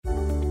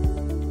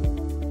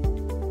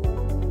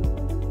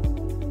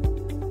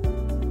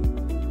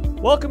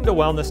Welcome to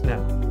Wellness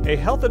Now, a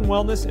health and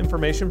wellness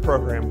information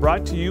program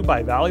brought to you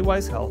by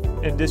Valleywise Health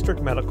and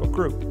District Medical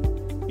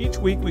Group. Each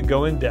week we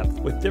go in depth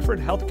with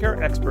different healthcare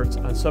experts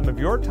on some of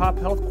your top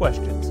health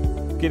questions,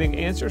 getting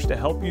answers to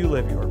help you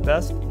live your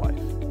best life.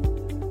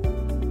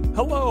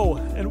 Hello,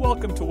 and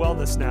welcome to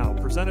Wellness Now,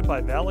 presented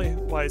by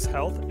Valleywise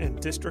Health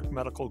and District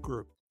Medical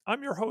Group.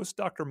 I'm your host,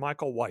 Dr.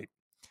 Michael White.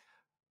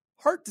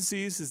 Heart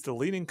disease is the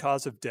leading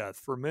cause of death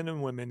for men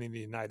and women in the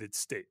United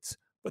States,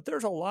 but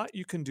there's a lot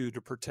you can do to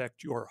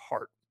protect your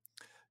heart.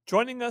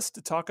 Joining us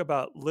to talk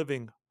about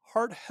living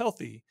heart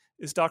healthy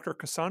is Dr.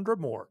 Cassandra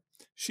Moore.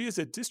 She is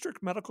a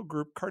District Medical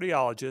Group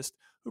cardiologist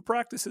who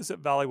practices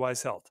at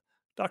Valleywise Health.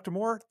 Dr.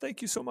 Moore,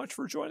 thank you so much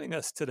for joining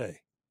us today.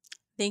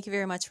 Thank you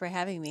very much for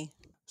having me.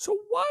 So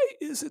why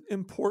is it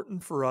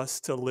important for us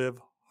to live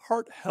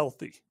heart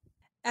healthy?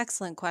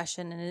 Excellent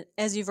question. And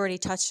as you've already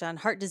touched on,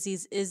 heart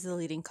disease is the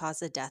leading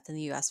cause of death in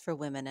the U.S. for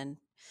women and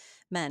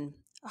men.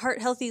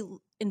 Heart healthy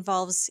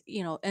involves,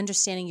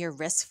 understanding your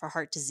risk for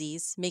heart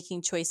disease,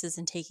 making choices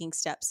and taking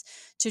steps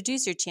to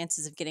reduce your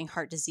chances of getting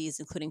heart disease,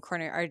 including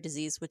coronary artery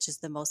disease, which is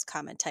the most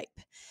common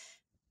type.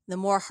 The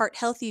more heart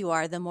healthy you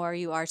are, the more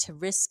you are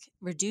to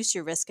reduce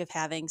your risk of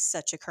having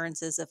such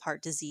occurrences of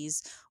heart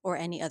disease or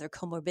any other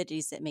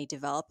comorbidities that may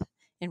develop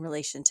in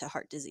relation to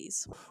heart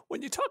disease.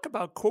 When you talk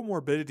about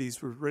comorbidities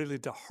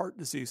related to heart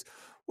disease,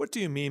 what do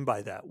you mean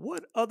by that?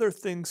 What other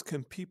things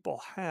can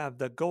people have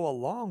that go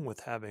along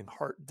with having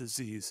heart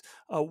disease?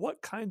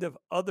 What kind of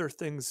other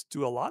things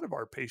do a lot of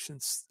our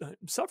patients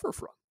suffer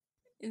from?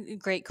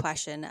 Great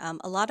question.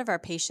 A lot of our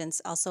patients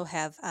also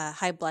have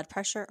high blood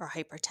pressure or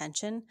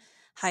hypertension,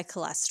 high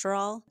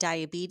cholesterol,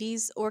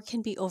 diabetes, or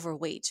can be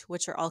overweight,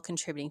 which are all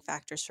contributing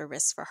factors for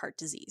risk for heart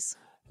disease.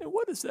 And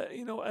what is that,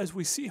 as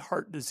we see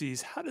heart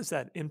disease, how does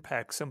that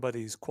impact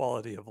somebody's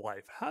quality of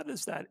life? How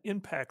does that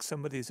impact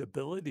somebody's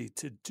ability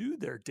to do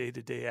their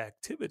day-to-day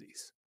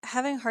activities?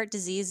 Having heart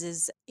disease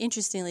is,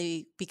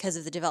 interestingly, because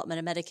of the development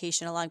of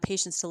medication, allowing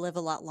patients to live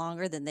a lot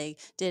longer than they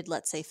did,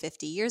 let's say,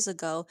 50 years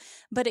ago.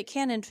 But it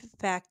can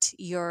impact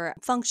your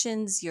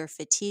functions, your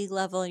fatigue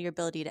level, and your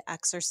ability to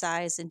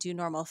exercise and do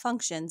normal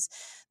functions.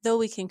 Though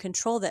we can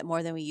control that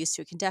more than we used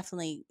to, it can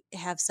definitely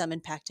have some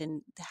impact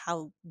in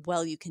how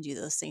well you can do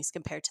those things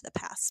compared to the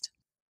past.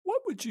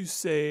 What would you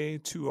say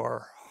to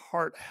our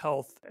heart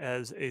health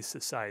as a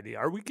society?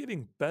 Are we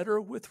getting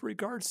better with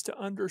regards to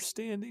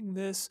understanding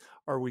this?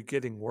 Are we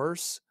getting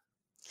worse?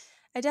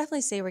 I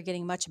definitely say we're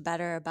getting much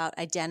better about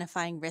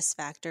identifying risk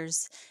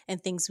factors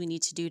and things we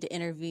need to do to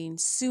intervene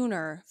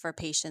sooner for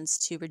patients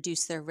to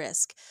reduce their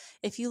risk.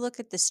 If you look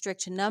at the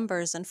strict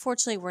numbers,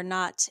 unfortunately, we're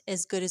not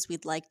as good as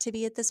we'd like to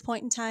be at this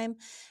point in time.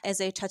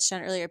 As I touched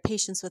on earlier,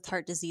 patients with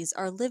heart disease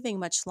are living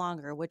much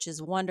longer, which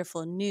is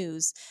wonderful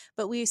news,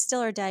 but we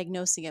still are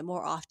diagnosing it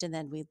more often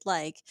than we'd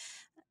like.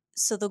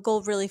 So the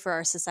goal really for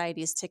our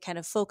society is to kind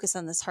of focus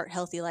on this heart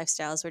healthy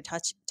lifestyle as we're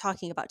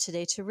talking about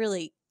today to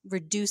really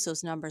reduce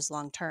those numbers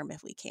long term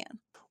if we can.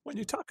 When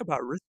you talk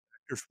about risk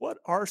factors, what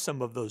are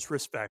some of those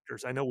risk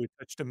factors? I know we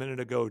touched a minute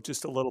ago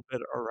just a little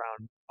bit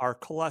around our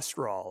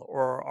cholesterol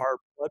or our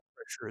blood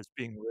pressure as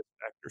being risk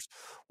factors.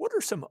 What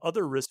are some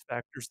other risk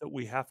factors that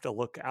we have to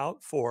look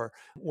out for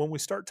when we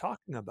start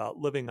talking about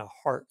living a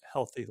heart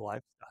healthy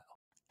lifestyle?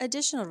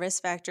 Additional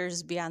risk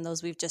factors beyond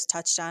those we've just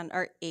touched on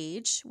are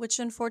age, which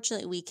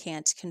unfortunately we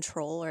can't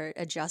control or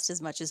adjust as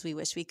much as we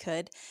wish we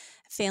could,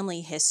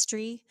 family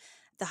history,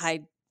 the high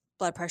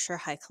blood pressure,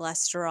 high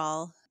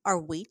cholesterol. Our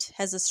weight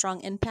has a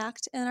strong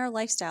impact, and our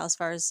lifestyle, as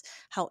far as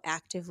how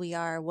active we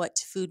are, what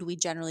food we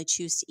generally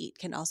choose to eat,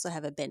 can also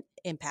have a big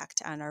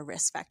impact on our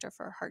risk factor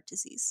for heart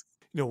disease.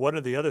 One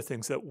of the other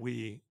things that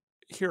we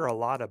hear a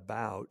lot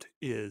about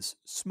is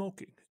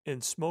smoking.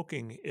 And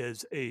smoking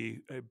is a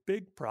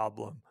big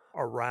problem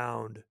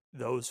around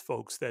those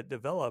folks that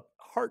develop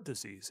heart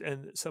disease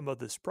and some of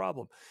this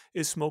problem.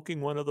 Is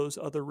smoking one of those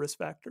other risk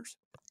factors?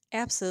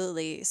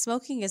 Absolutely.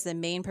 Smoking is the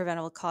main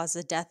preventable cause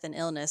of death and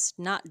illness,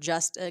 not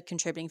just a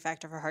contributing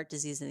factor for heart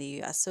disease in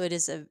the US. So it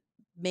is a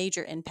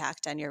major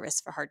impact on your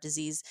risk for heart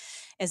disease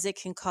as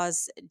it can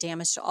cause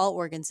damage to all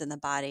organs in the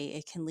body.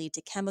 It can lead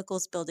to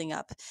chemicals building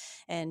up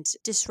and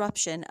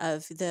disruption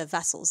of the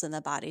vessels in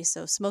the body.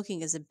 So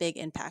smoking is a big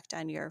impact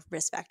on your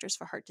risk factors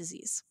for heart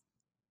disease.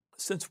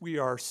 Since we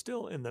are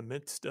still in the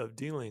midst of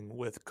dealing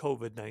with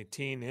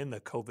COVID-19 and the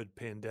COVID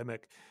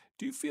pandemic,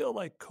 do you feel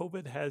like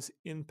COVID has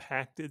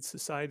impacted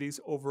society's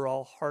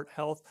overall heart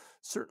health,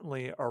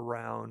 certainly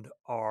around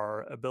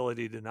our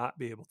ability to not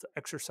be able to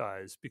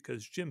exercise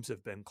because gyms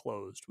have been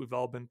closed? We've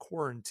all been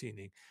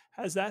quarantining.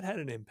 Has that had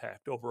an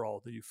impact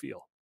overall, do you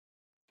feel?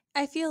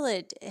 I feel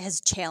it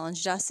has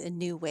challenged us in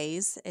new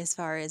ways as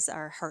far as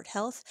our heart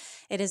health.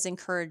 It has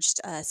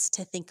encouraged us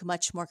to think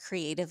much more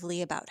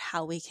creatively about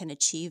how we can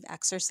achieve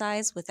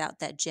exercise without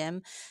that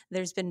gym.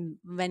 There's been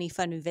many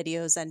fun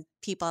videos and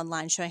people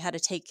online showing how to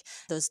take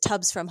those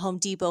tubs from Home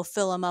Depot,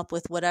 fill them up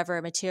with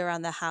whatever material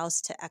around the house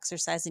to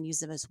exercise and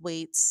use them as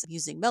weights,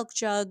 using milk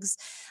jugs,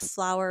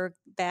 flour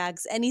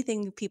bags,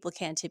 anything people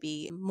can to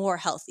be more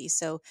healthy.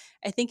 So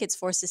I think it's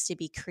forced us to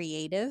be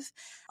creative.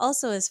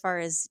 Also, as far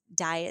as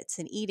diets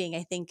and eating, eating,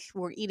 I think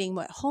we're eating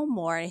at home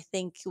more. I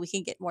think we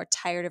can get more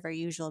tired of our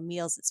usual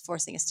meals. It's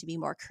forcing us to be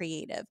more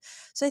creative.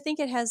 So I think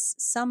it has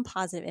some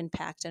positive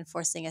impact on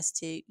forcing us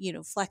to,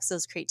 flex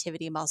those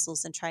creativity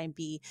muscles and try and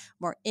be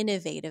more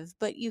innovative.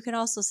 But you can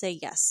also say,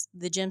 yes,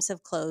 the gyms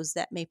have closed.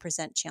 That may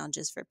present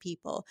challenges for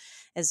people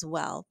as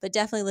well. But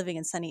definitely living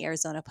in sunny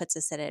Arizona puts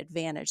us at an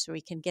advantage so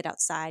we can get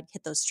outside,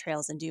 hit those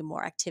trails, and do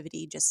more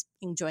activity, just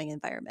enjoying the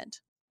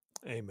environment.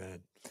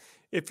 Amen.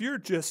 If you're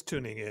just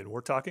tuning in,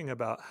 we're talking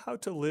about how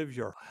to live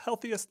your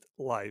healthiest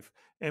life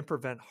and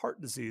prevent heart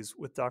disease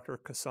with Dr.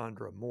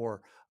 Cassandra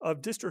Moore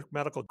of District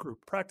Medical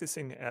Group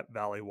practicing at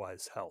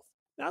Valleywise Health.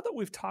 Now that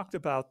we've talked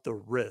about the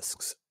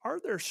risks, are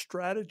there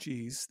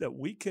strategies that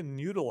we can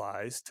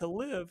utilize to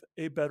live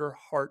a better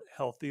heart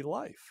healthy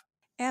life?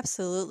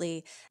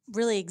 Absolutely.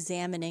 Really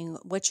examining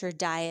what your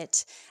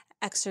diet,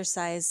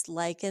 exercise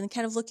like, and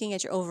kind of looking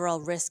at your overall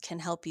risk can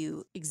help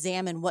you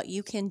examine what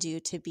you can do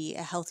to be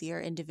a healthier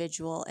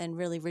individual and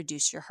really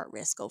reduce your heart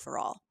risk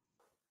overall.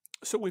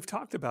 So we've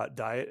talked about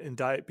diet and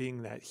diet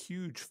being that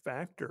huge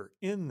factor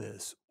in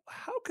this.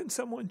 How can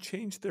someone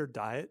change their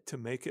diet to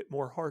make it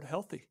more heart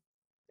healthy?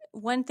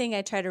 One thing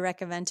I try to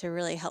recommend to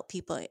really help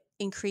people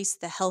increase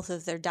the health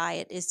of their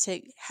diet is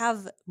to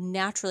have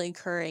naturally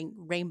occurring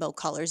rainbow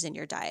colors in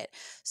your diet.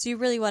 So you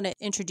really want to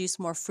introduce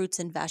more fruits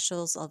and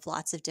vegetables of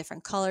lots of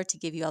different color to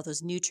give you all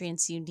those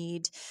nutrients you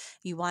need.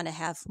 You want to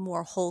have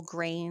more whole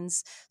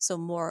grains, so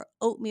more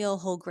oatmeal,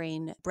 whole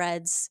grain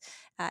breads,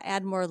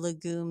 add more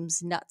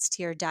legumes, nuts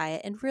to your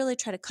diet, and really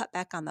try to cut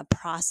back on the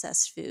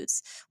processed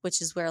foods,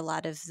 which is where a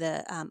lot of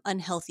the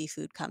unhealthy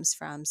food comes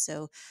from.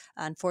 So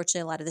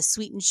unfortunately, a lot of the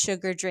sweetened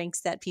sugar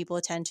drinks that people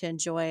tend to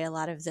enjoy, a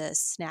lot of the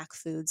snack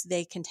foods,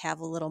 they can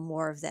have a little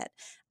more of that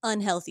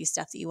unhealthy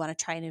stuff that you want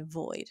to try and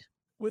avoid.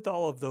 With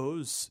all of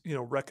those,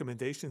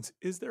 recommendations,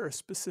 is there a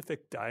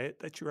specific diet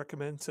that you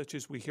recommend, such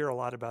as we hear a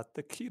lot about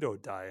the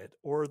keto diet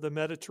or the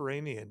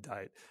Mediterranean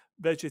diet,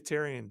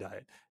 vegetarian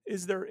diet?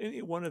 Is there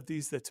any one of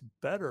these that's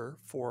better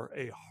for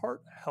a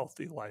heart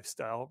healthy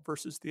lifestyle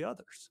versus the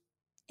others?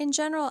 In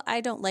general,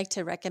 I don't like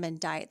to recommend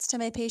diets to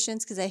my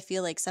patients because I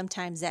feel like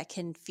sometimes that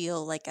can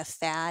feel like a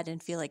fad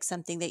and feel like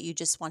something that you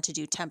just want to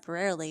do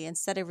temporarily.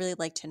 Instead, I really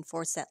like to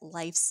enforce that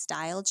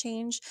lifestyle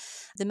change.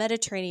 The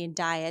Mediterranean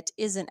diet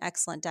is an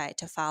excellent diet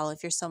to follow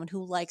if you're someone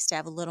who likes to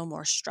have a little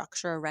more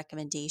structure or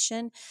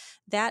recommendation.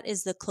 That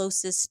is the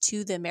closest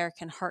to the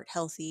American Heart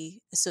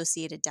Healthy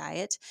Associated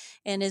Diet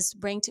and is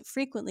ranked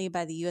frequently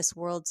by the U.S.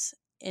 World's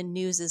in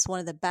news as one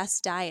of the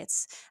best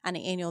diets on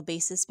an annual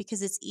basis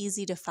because it's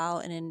easy to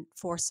follow and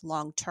enforce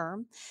long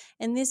term.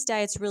 And these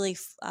diets really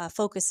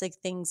focus like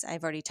things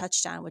I've already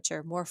touched on, which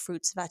are more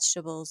fruits,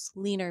 vegetables,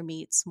 leaner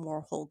meats,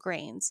 more whole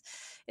grains.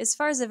 As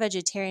far as a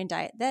vegetarian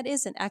diet, that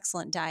is an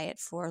excellent diet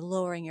for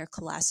lowering your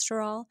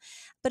cholesterol,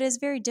 but it's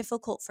very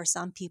difficult for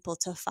some people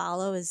to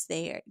follow as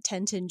they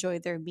tend to enjoy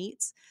their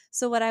meats.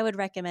 So, what I would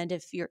recommend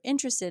if you're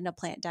interested in a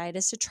plant diet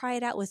is to try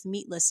it out with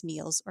meatless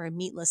meals or a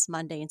meatless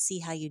Monday and see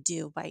how you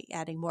do by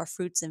adding more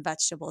fruits and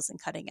vegetables and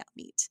cutting out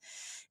meat.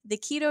 The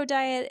keto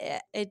diet,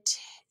 it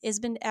has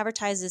been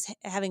advertised as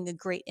having a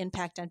great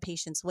impact on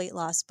patients' weight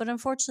loss, but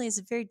unfortunately, it's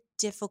a very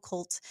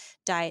difficult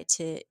diet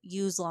to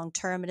use long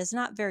term and is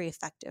not very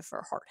effective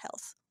for heart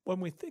health. When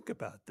we think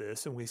about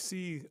this and we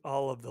see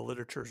all of the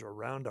literatures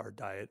around our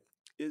diet,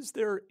 is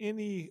there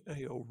any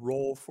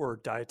role for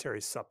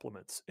dietary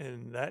supplements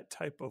and that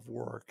type of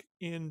work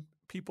in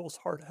people's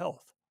heart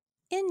health?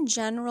 In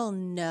general,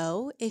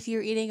 no. If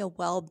you're eating a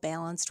well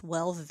balanced,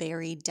 well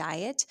varied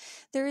diet,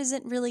 there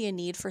isn't really a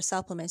need for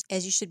supplements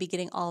as you should be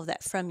getting all of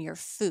that from your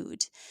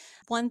food.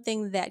 One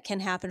thing that can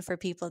happen for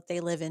people if they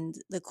live in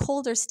the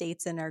colder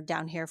states and are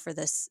down here for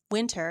this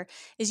winter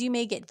is you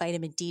may get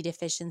vitamin D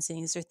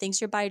deficiencies or things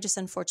your body just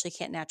unfortunately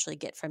can't naturally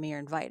get from your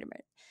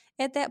environment.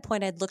 At that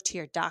point, I'd look to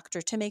your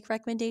doctor to make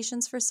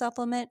recommendations for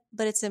supplement,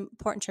 but it's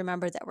important to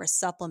remember that we're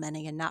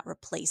supplementing and not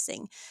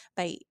replacing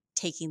by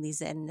taking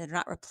these in. They're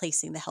not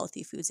replacing the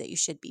healthy foods that you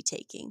should be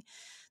taking.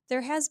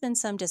 There has been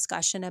some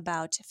discussion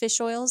about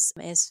fish oils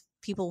as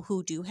people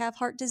who do have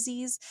heart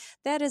disease.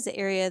 That is an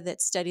area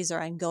that studies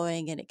are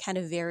ongoing and it kind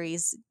of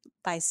varies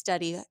by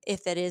study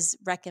if that is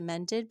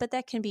recommended, but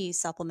that can be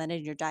supplemented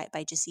in your diet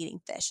by just eating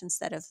fish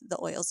instead of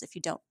the oils if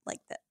you don't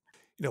like that.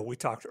 We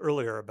talked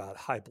earlier about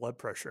high blood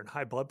pressure and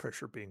high blood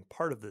pressure being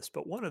part of this,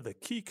 but one of the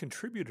key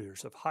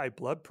contributors of high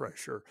blood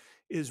pressure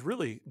is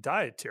really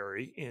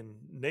dietary in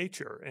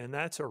nature, and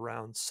that's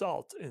around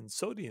salt and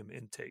sodium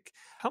intake.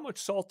 How much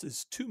salt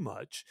is too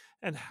much,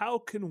 and how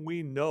can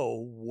we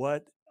know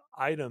what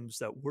items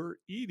that we're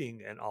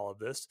eating and all of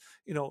this,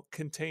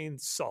 contain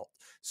salt?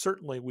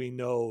 Certainly, we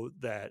know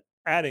that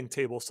adding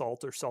table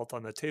salt or salt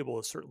on the table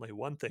is certainly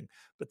one thing,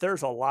 but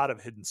there's a lot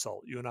of hidden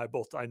salt. You and I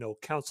both, I know,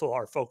 counsel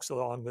our folks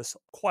along this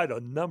quite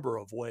a number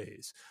of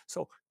ways.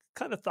 So,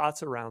 kind of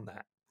thoughts around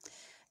that.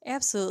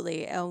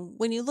 Absolutely.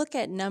 When you look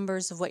at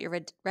numbers of what your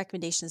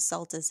recommendation of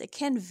salt is, it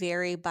can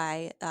vary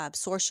by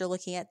source you're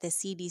looking at. The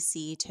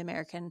CDC to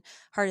American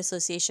Heart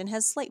Association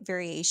has slight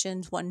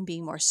variations, one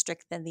being more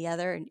strict than the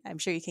other. And I'm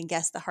sure you can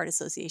guess the Heart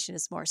Association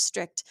is more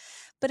strict.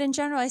 But in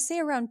general, I say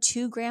around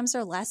 2 grams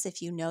or less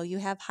if you know you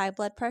have high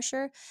blood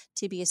pressure.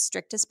 To be as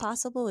strict as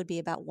possible would be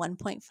about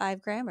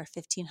 1.5 gram or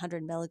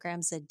 1,500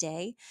 milligrams a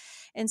day.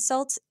 And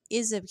salt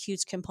is a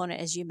huge component,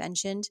 as you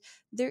mentioned.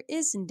 There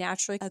is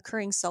naturally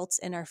occurring salts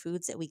in our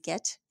foods that we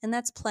get, and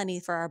that's plenty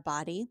for our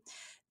body.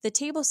 The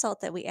table salt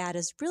that we add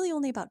is really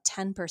only about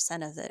 10%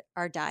 of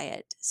our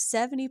diet.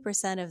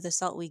 70% of the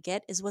salt we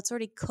get is what's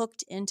already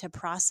cooked into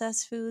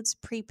processed foods,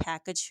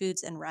 prepackaged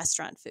foods, and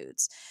restaurant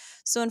foods.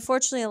 So,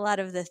 unfortunately, a lot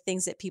of the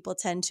things that people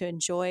tend to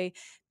enjoy,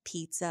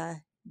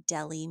 pizza,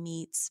 deli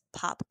meats,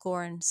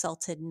 popcorn,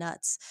 salted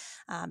nuts,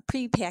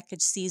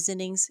 prepackaged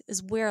seasonings,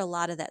 is where a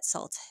lot of that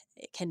salt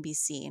can be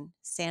seen.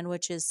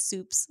 Sandwiches,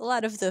 soups, a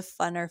lot of the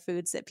funner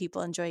foods that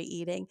people enjoy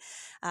eating.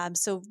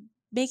 So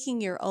making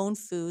your own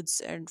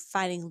foods and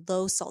finding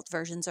low salt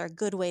versions are a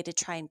good way to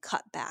try and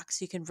cut back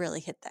so you can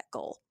really hit that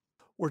goal.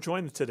 We're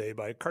joined today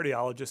by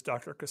cardiologist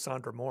Dr.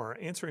 Cassandra Moore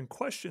answering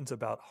questions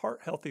about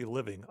heart healthy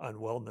living on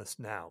Wellness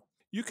Now.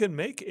 You can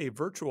make a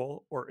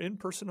virtual or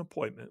in-person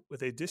appointment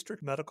with a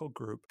district medical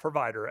group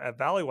provider at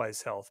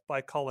Valleywise Health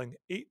by calling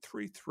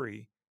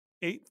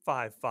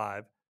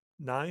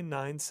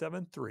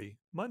 833-855-9973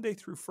 Monday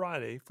through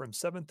Friday from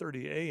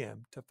 7:30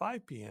 a.m. to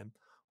 5 p.m.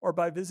 or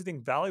by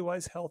visiting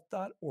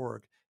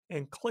valleywisehealth.org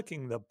and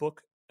clicking the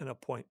Book an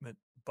Appointment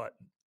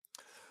button.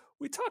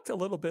 We talked a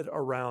little bit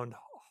around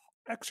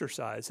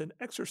exercise, and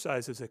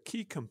exercise is a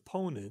key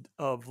component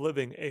of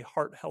living a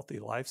heart healthy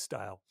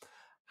lifestyle.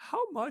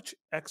 How much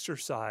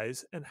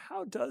exercise and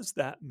how does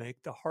that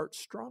make the heart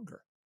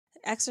stronger?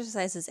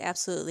 Exercise is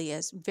absolutely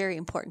a very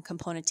important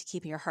component to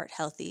keeping your heart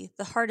healthy.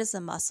 The heart is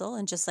a muscle,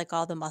 and just like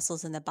all the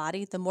muscles in the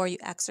body, the more you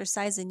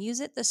exercise and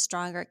use it, the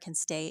stronger it can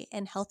stay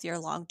and healthier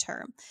long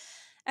term.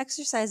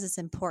 Exercise is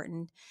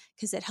important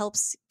because it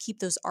helps keep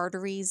those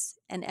arteries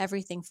and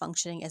everything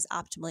functioning as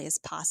optimally as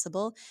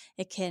possible.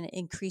 It can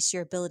increase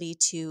your ability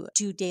to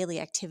do daily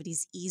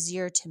activities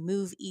easier, to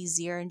move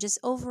easier, and just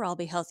overall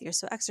be healthier.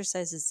 So,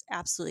 exercise is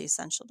absolutely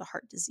essential to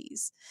heart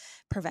disease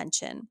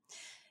prevention.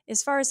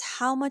 As far as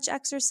how much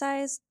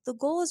exercise, the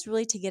goal is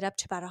really to get up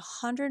to about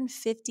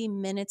 150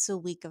 minutes a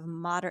week of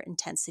moderate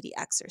intensity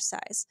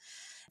exercise.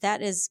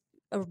 That is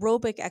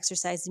aerobic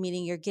exercise,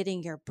 meaning you're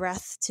getting your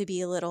breath to be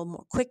a little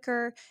more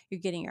quicker, you're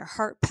getting your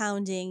heart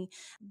pounding,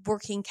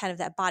 working kind of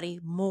that body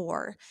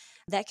more.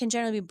 That can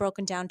generally be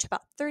broken down to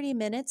about 30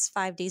 minutes,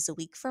 5 days a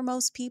week for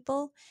most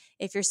people.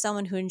 If you're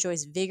someone who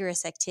enjoys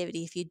vigorous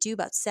activity, if you do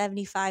about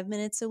 75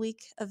 minutes a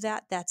week of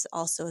that, that's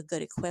also a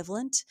good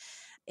equivalent.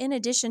 In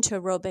addition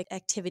to aerobic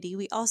activity,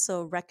 we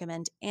also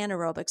recommend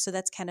anaerobic. So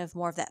that's kind of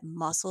more of that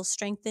muscle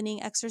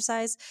strengthening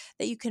exercise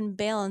that you can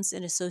balance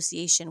in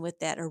association with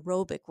that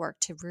aerobic work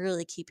to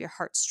really keep your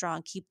heart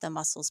strong, keep the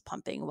muscles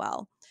pumping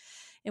well.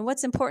 And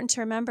what's important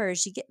to remember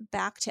is you get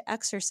back to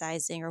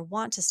exercising or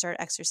want to start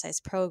exercise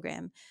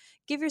program,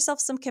 give yourself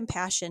some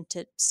compassion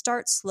to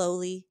start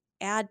slowly,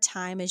 add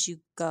time as you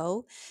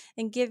go,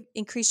 and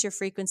increase your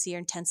frequency or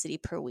intensity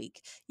per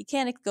week. You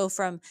can't go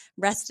from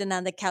resting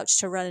on the couch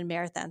to running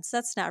marathons.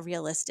 That's not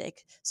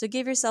realistic. So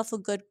give yourself a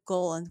good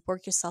goal and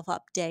work yourself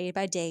up day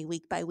by day,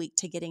 week by week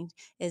to getting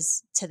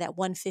to that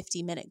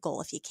 150-minute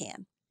goal if you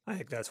can. I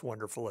think that's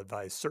wonderful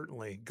advice.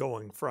 Certainly,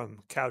 going from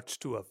couch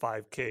to a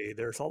 5K,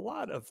 there's a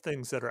lot of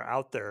things that are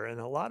out there and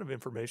a lot of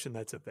information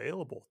that's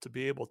available to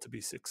be able to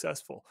be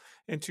successful.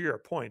 And to your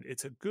point,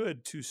 it's a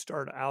good to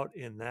start out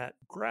in that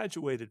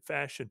graduated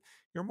fashion.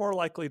 You're more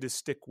likely to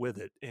stick with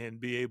it and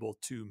be able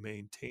to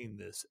maintain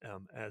this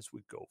as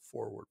we go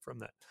forward from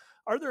that.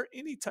 Are there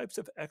any types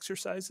of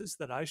exercises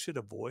that I should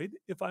avoid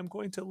if I'm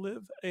going to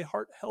live a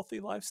heart healthy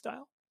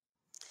lifestyle?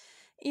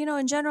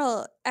 In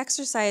general,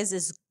 exercise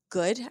is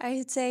good,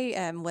 I'd say,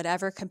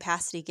 whatever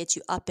capacity gets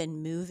you up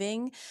and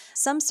moving.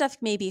 Some stuff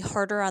may be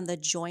harder on the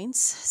joints.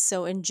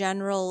 So, in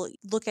general,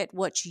 look at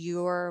what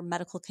your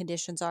medical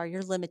conditions are,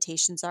 your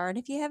limitations are. And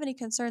if you have any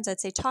concerns, I'd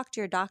say talk to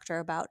your doctor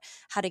about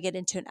how to get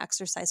into an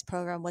exercise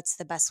program. What's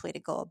the best way to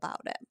go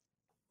about it?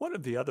 One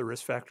of the other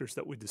risk factors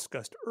that we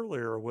discussed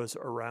earlier was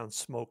around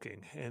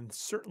smoking, and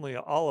certainly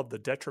all of the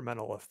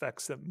detrimental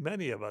effects that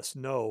many of us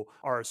know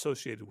are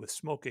associated with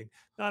smoking,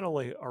 not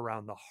only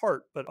around the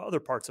heart, but other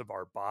parts of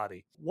our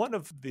body. One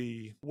of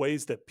the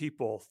ways that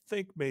people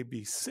think may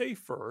be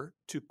safer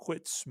to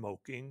quit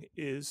smoking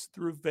is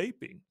through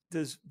vaping.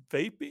 Is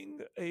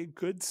vaping a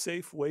good,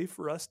 safe way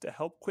for us to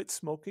help quit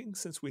smoking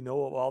since we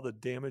know of all the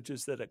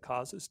damages that it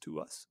causes to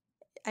us?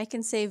 I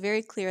can say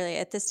very clearly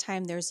at this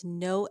time, there's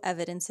no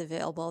evidence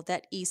available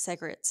that e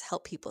cigarettes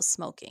help people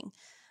smoking.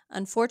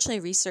 Unfortunately,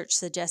 research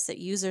suggests that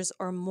users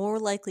are more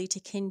likely to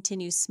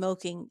continue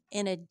smoking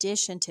in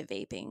addition to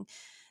vaping.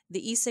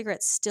 The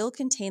e-cigarettes still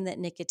contain that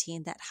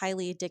nicotine, that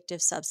highly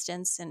addictive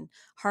substance and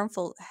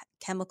harmful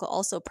chemical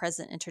also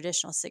present in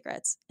traditional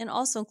cigarettes, and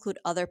also include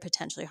other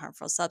potentially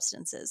harmful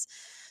substances.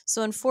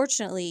 So,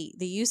 unfortunately,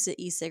 the use of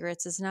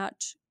e-cigarettes is not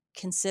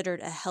considered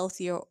a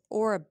healthier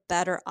or a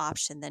better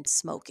option than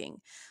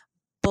smoking.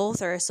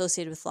 Both are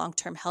associated with long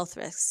term health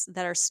risks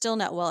that are still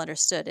not well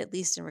understood, at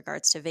least in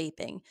regards to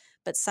vaping.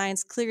 But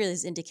science clearly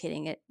is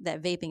indicating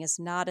that vaping is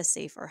not a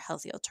safe or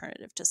healthy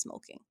alternative to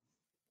smoking.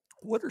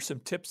 What are some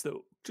tips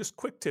just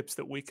quick tips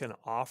that we can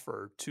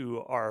offer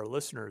to our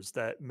listeners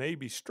that may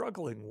be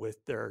struggling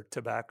with their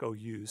tobacco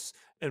use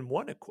and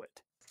want to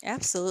quit?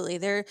 Absolutely.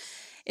 There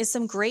is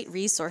some great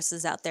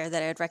resources out there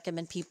that I'd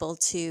recommend people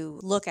to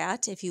look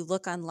at. If you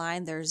look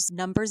online, there's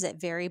numbers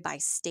that vary by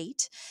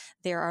state.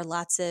 There are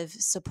lots of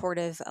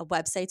supportive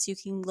websites you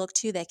can look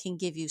to that can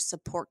give you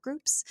support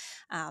groups.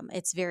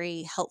 It's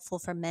very helpful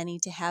for many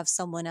to have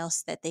someone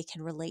else that they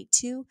can relate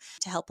to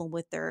help them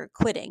with their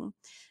quitting.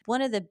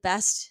 One of the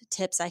best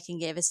tips I can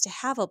give is to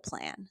have a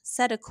plan.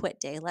 Set a quit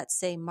day, let's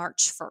say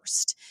March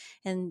 1st,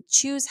 and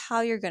choose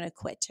how you're going to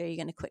quit. Are you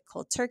going to quit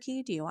cold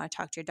turkey? Do you want to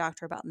talk to your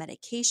doctor about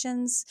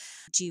medications?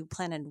 Do you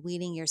plan on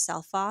weaning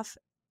yourself off?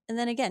 And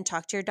then again,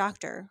 talk to your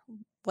doctor.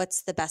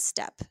 What's the best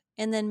step?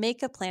 And then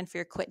make a plan for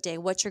your quit day,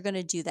 what you're going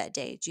to do that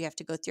day. Do you have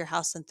to go through your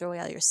house and throw away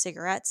all your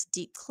cigarettes,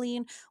 deep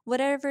clean,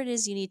 whatever it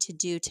is you need to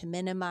do to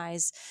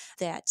minimize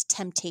that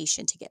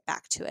temptation to get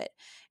back to it.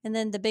 And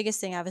then the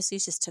biggest thing, obviously,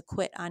 is just to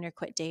quit on your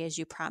quit day as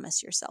you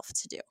promise yourself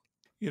to do.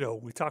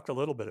 We talked a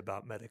little bit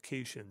about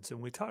medications,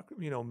 and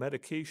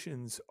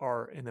medications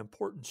are an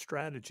important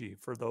strategy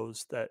for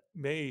those that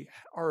may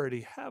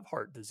already have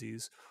heart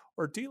disease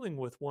or dealing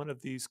with one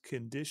of these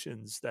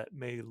conditions that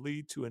may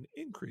lead to an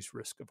increased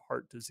risk of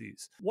heart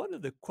disease. One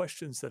of the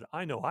questions that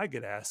I know I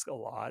get asked a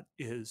lot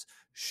is,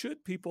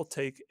 should people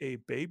take a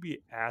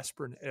baby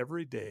aspirin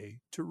every day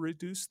to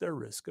reduce their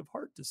risk of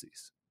heart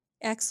disease?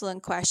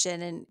 Excellent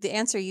question. And the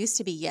answer used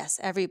to be yes,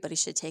 everybody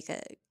should take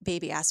a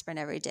baby aspirin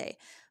every day.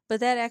 But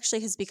that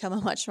actually has become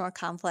a much more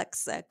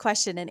complex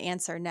question and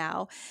answer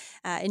now.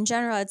 In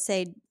general, I'd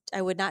say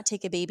I would not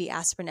take a baby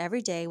aspirin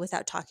every day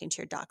without talking to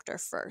your doctor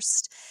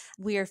first.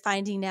 We are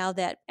finding now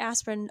that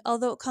aspirin,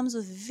 although it comes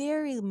with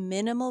very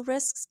minimal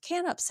risks,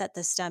 can upset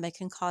the stomach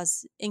and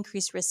cause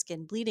increased risk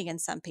in bleeding in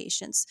some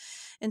patients.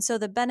 And so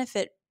the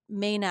benefit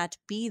may not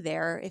be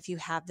there if you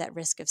have that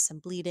risk of some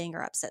bleeding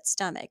or upset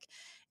stomach.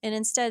 And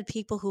instead,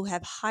 people who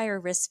have higher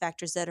risk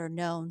factors that are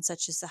known,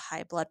 such as the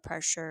high blood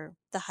pressure,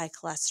 the high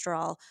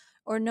cholesterol,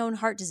 or known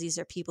heart disease,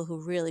 are people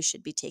who really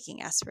should be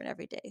taking aspirin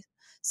every day.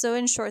 So,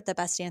 in short, the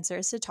best answer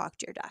is to talk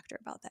to your doctor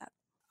about that.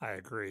 I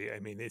agree. I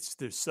mean,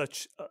 there's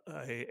such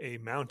a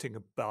mounting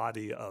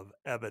body of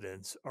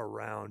evidence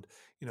around,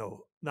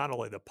 not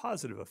only the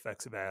positive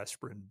effects of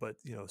aspirin, but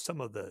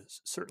some of the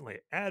certainly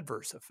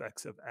adverse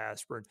effects of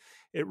aspirin.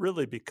 It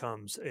really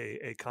becomes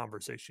a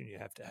conversation you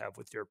have to have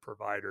with your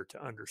provider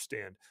to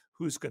understand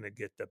who's going to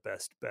get the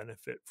best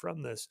benefit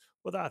from this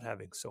without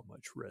having so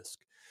much risk.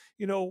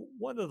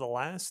 One of the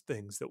last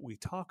things that we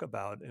talk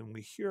about and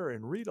we hear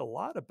and read a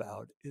lot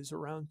about is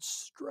around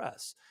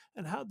stress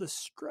and how the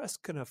stress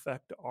can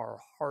affect our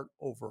heart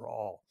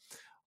overall.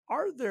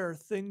 Are there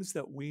things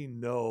that we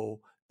know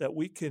that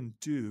we can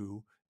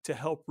do to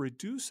help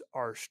reduce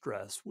our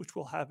stress, which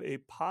will have a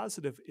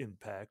positive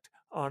impact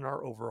on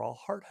our overall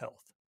heart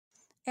health?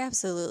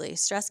 Absolutely.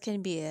 Stress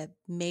can be a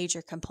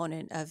major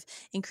component of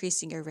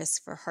increasing your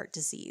risk for heart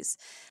disease.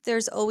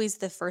 There's always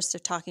the first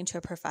of talking to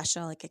a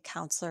professional like a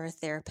counselor, a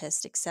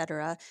therapist,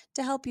 etc.,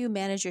 to help you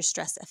manage your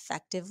stress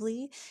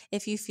effectively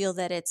if you feel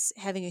that it's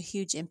having a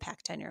huge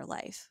impact on your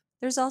life.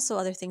 There's also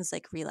other things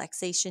like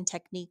relaxation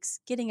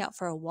techniques, getting out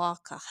for a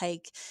walk, a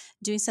hike,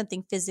 doing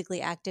something physically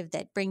active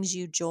that brings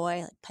you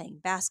joy, like playing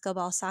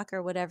basketball,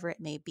 soccer, whatever it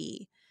may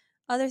be.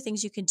 Other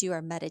things you can do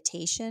are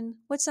meditation,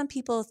 which some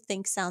people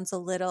think sounds a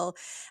little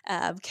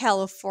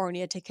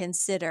California to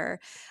consider.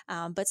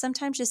 But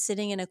sometimes just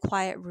sitting in a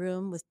quiet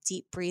room with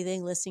deep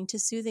breathing, listening to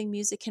soothing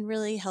music can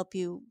really help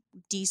you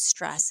de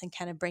stress and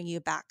kind of bring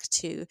you back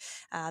to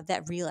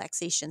that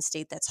relaxation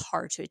state that's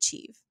hard to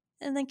achieve.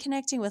 And then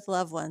connecting with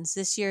loved ones.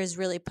 This year has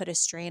really put a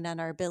strain on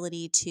our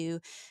ability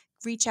to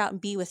reach out and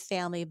be with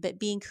family, but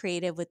being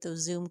creative with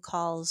those Zoom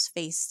calls,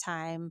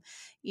 FaceTime,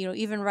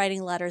 even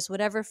writing letters,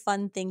 whatever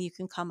fun thing you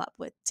can come up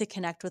with to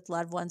connect with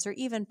loved ones or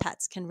even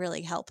pets can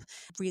really help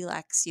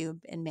relax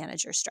you and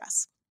manage your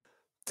stress.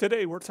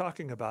 Today, we're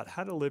talking about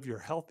how to live your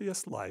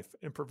healthiest life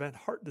and prevent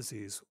heart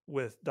disease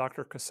with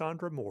Dr.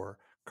 Cassandra Moore,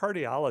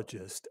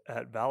 cardiologist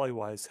at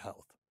Valleywise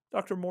Health.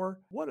 Dr. Moore,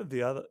 one of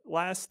the other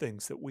last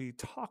things that we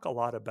talk a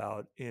lot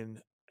about in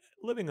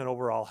living an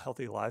overall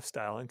healthy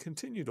lifestyle and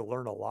continue to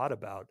learn a lot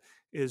about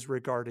is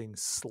regarding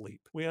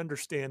sleep. We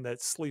understand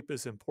that sleep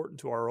is important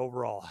to our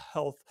overall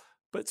health,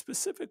 but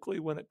specifically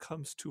when it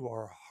comes to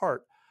our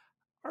heart,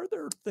 are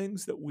there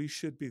things that we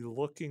should be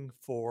looking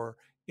for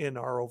in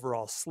our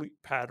overall sleep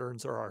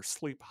patterns or our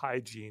sleep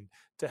hygiene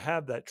to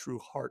have that true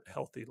heart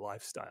healthy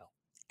lifestyle?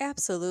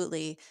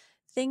 Absolutely.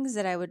 things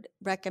that I would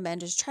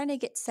recommend is trying to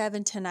get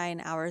 7 to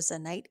 9 hours a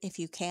night if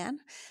you can.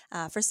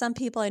 For some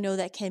people, I know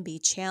that can be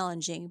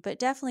challenging, but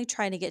definitely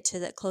trying to get to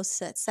that close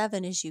to that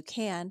 7 as you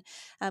can,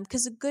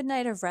 because a good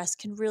night of rest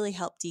can really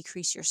help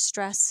decrease your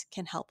stress,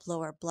 can help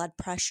lower blood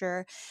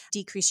pressure,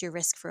 decrease your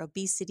risk for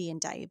obesity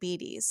and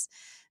diabetes.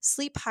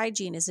 Sleep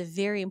hygiene is a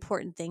very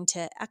important thing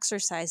to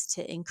exercise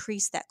to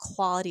increase that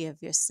quality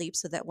of your sleep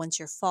so that once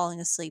you're falling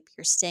asleep,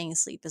 you're staying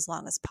asleep as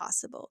long as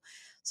possible.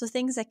 So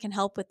things that can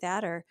help with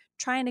that are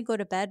trying to go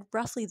to bed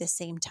roughly the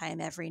same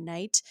time every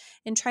night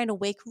and trying to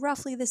wake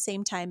roughly the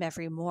same time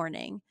every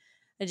morning.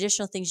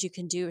 Additional things you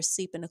can do is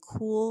sleep in a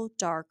cool,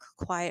 dark,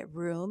 quiet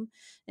room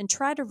and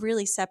try to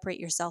really separate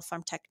yourself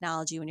from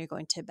technology when you're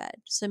going to bed.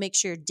 So make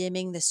sure you're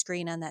dimming the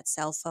screen on that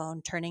cell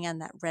phone, turning on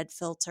that red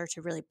filter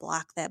to really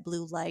block that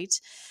blue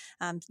light.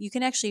 You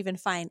can actually even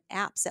find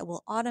apps that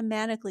will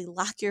automatically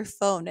lock your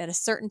phone at a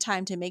certain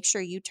time to make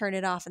sure you turn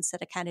it off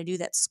instead of kind of do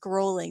that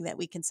scrolling that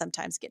we can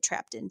sometimes get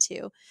trapped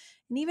into.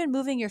 And even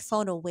moving your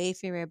phone away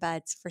from your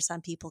bed for some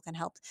people can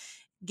help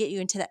get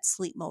you into that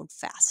sleep mode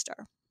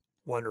faster.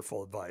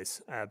 Wonderful advice.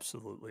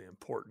 Absolutely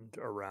important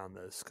around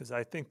this, because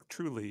I think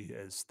truly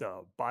as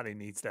the body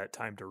needs that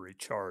time to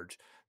recharge,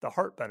 the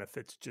heart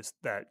benefits just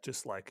that,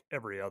 just like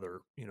every other,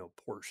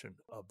 portion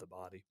of the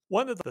body.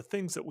 One of the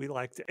things that we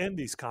like to end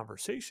these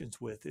conversations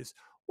with is,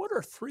 what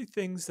are 3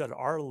 things that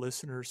our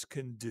listeners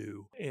can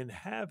do and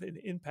have an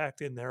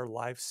impact in their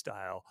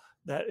lifestyle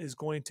that is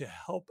going to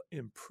help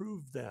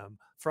improve them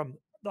from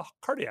the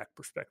cardiac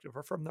perspective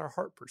or from their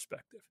heart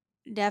perspective?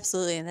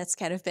 Absolutely. And that's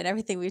kind of been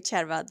everything we've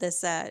chatted about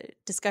this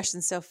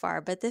discussion so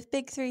far. But the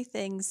big 3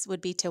 things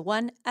would be to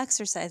 1,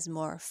 exercise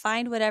more,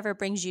 find whatever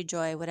brings you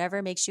joy,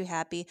 whatever makes you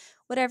happy,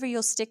 whatever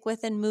you'll stick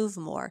with, and move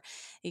more.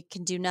 It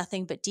can do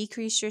nothing but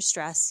decrease your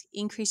stress,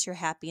 increase your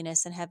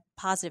happiness, and have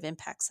positive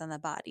impacts on the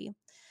body.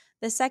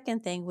 The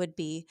second thing would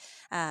be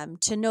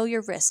to know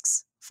your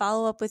risks.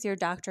 Follow up with your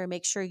doctor,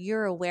 make sure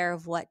you're aware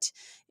of what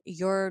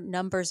your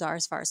numbers are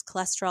as far as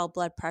cholesterol,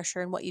 blood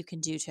pressure, and what you can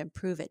do to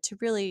improve it, to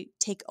really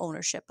take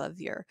ownership of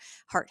your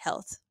heart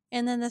health.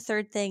 And then the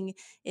third thing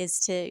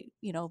is to,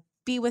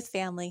 be with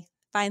family,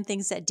 find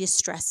things that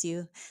distress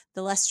you.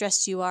 The less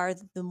stressed you are,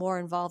 the more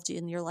involved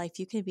in your life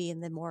you can be,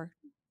 and the more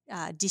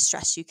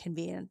distressed you can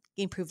be, and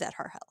improve that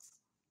heart health.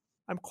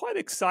 I'm quite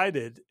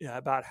excited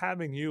about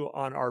having you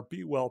on our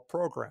Be Well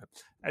program.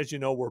 As you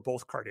know, we're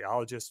both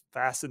cardiologists,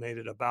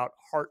 fascinated about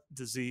heart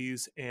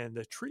disease and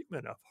the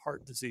treatment of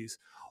heart disease.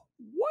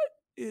 What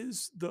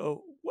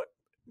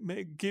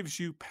gives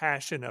you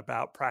passion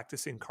about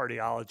practicing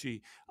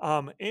cardiology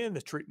and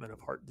the treatment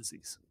of heart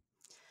disease?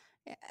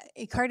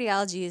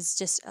 Cardiology is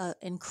just an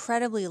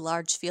incredibly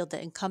large field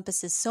that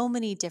encompasses so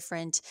many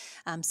different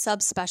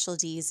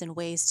subspecialties and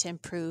ways to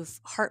improve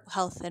heart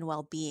health and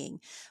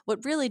well-being.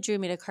 What really drew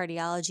me to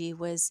cardiology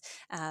was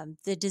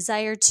the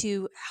desire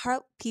to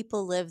help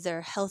people live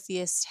their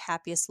healthiest,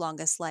 happiest,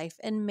 longest life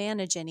and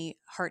manage any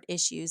heart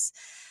issues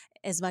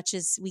as much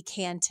as we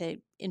can to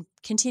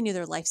continue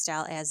their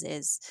lifestyle as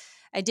is.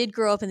 I did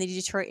grow up in the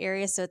Detroit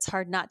area, so it's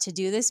hard not to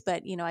do this,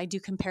 but I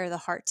do compare the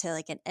heart to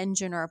like an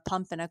engine or a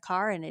pump in a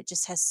car, and it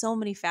just has so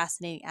many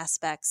fascinating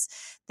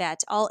aspects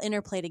that all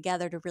interplay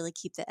together to really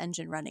keep the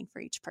engine running for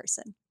each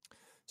person.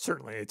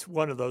 Certainly, it's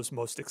one of those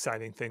most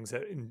exciting things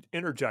that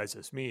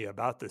energizes me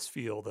about this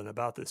field and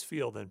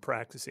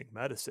practicing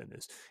medicine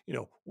is,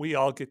 we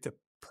all get to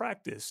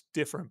practice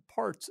different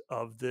parts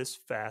of this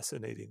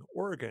fascinating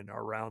organ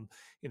around,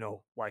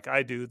 like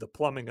I do, the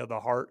plumbing of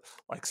the heart,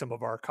 like some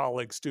of our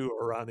colleagues do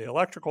around the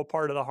electrical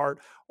part of the heart,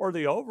 or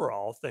the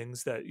overall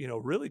things that,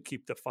 really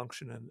keep the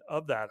function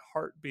of that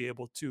heart be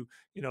able to,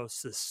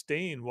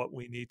 sustain what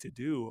we need to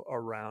do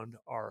around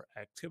our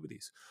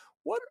activities.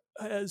 What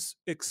has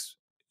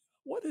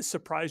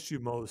surprised you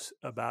most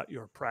about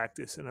your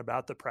practice and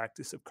about the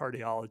practice of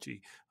cardiology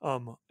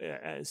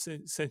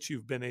since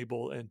you've been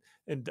able and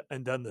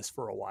done this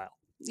for a while?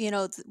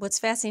 What's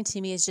fascinating to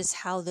me is just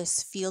how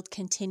this field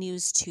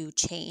continues to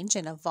change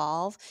and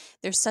evolve.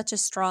 There's such a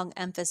strong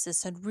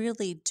emphasis on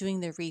really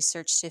doing the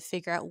research to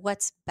figure out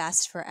what's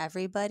best for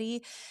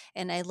everybody.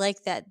 And I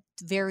like that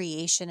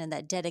variation and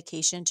that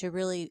dedication to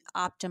really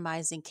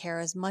optimizing care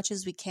as much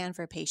as we can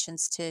for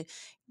patients, to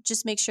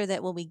just make sure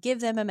that when we give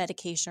them a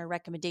medication or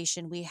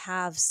recommendation, we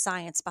have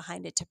science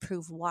behind it to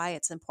prove why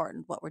it's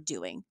important what we're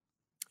doing.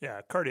 Yeah,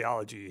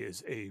 cardiology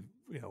is a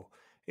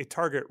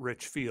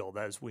target-rich field,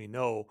 as we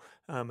know,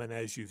 and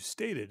as you've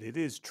stated, it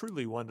is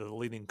truly one of the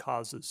leading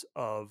causes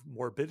of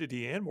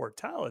morbidity and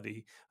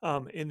mortality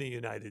in the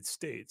United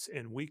States.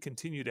 And we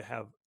continue to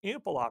have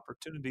ample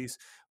opportunities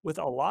with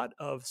a lot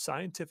of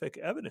scientific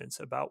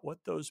evidence about what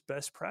those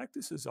best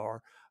practices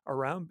are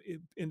around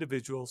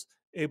individuals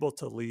able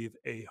to lead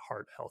a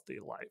heart-healthy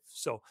life.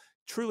 So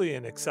truly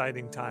an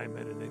exciting time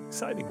and an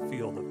exciting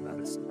field of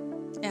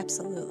medicine.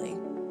 Absolutely.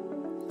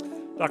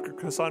 Dr.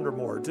 Cassandra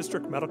Moore,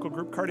 District Medical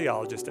Group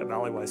Cardiologist at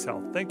Valleywise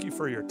Health, thank you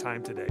for your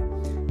time today.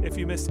 If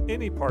you missed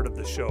any part of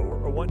the show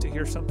or want to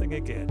hear something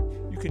again,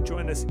 you can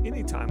join us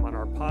anytime on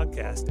our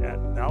podcast at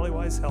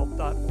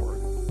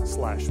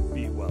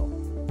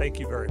valleywisehealth.org/bewell. Thank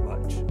you very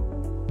much.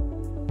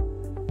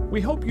 We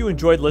hope you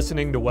enjoyed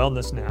listening to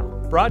Wellness Now,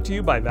 brought to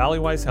you by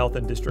Valleywise Health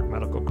and District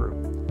Medical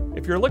Group.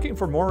 If you're looking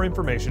for more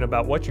information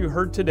about what you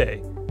heard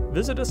today,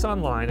 visit us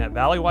online at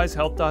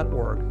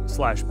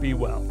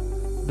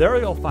valleywisehealth.org/bewell. There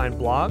you'll find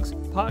blogs,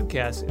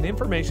 podcasts, and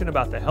information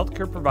about the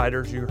healthcare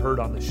providers you heard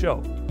on the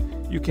show.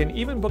 You can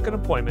even book an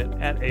appointment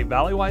at a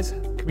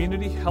Valleywise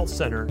Community Health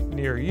Center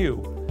near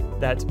you.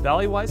 That's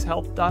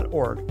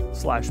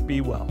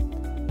valleywisehealth.org/bewell.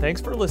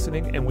 Thanks for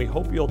listening, and we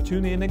hope you'll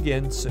tune in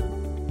again soon.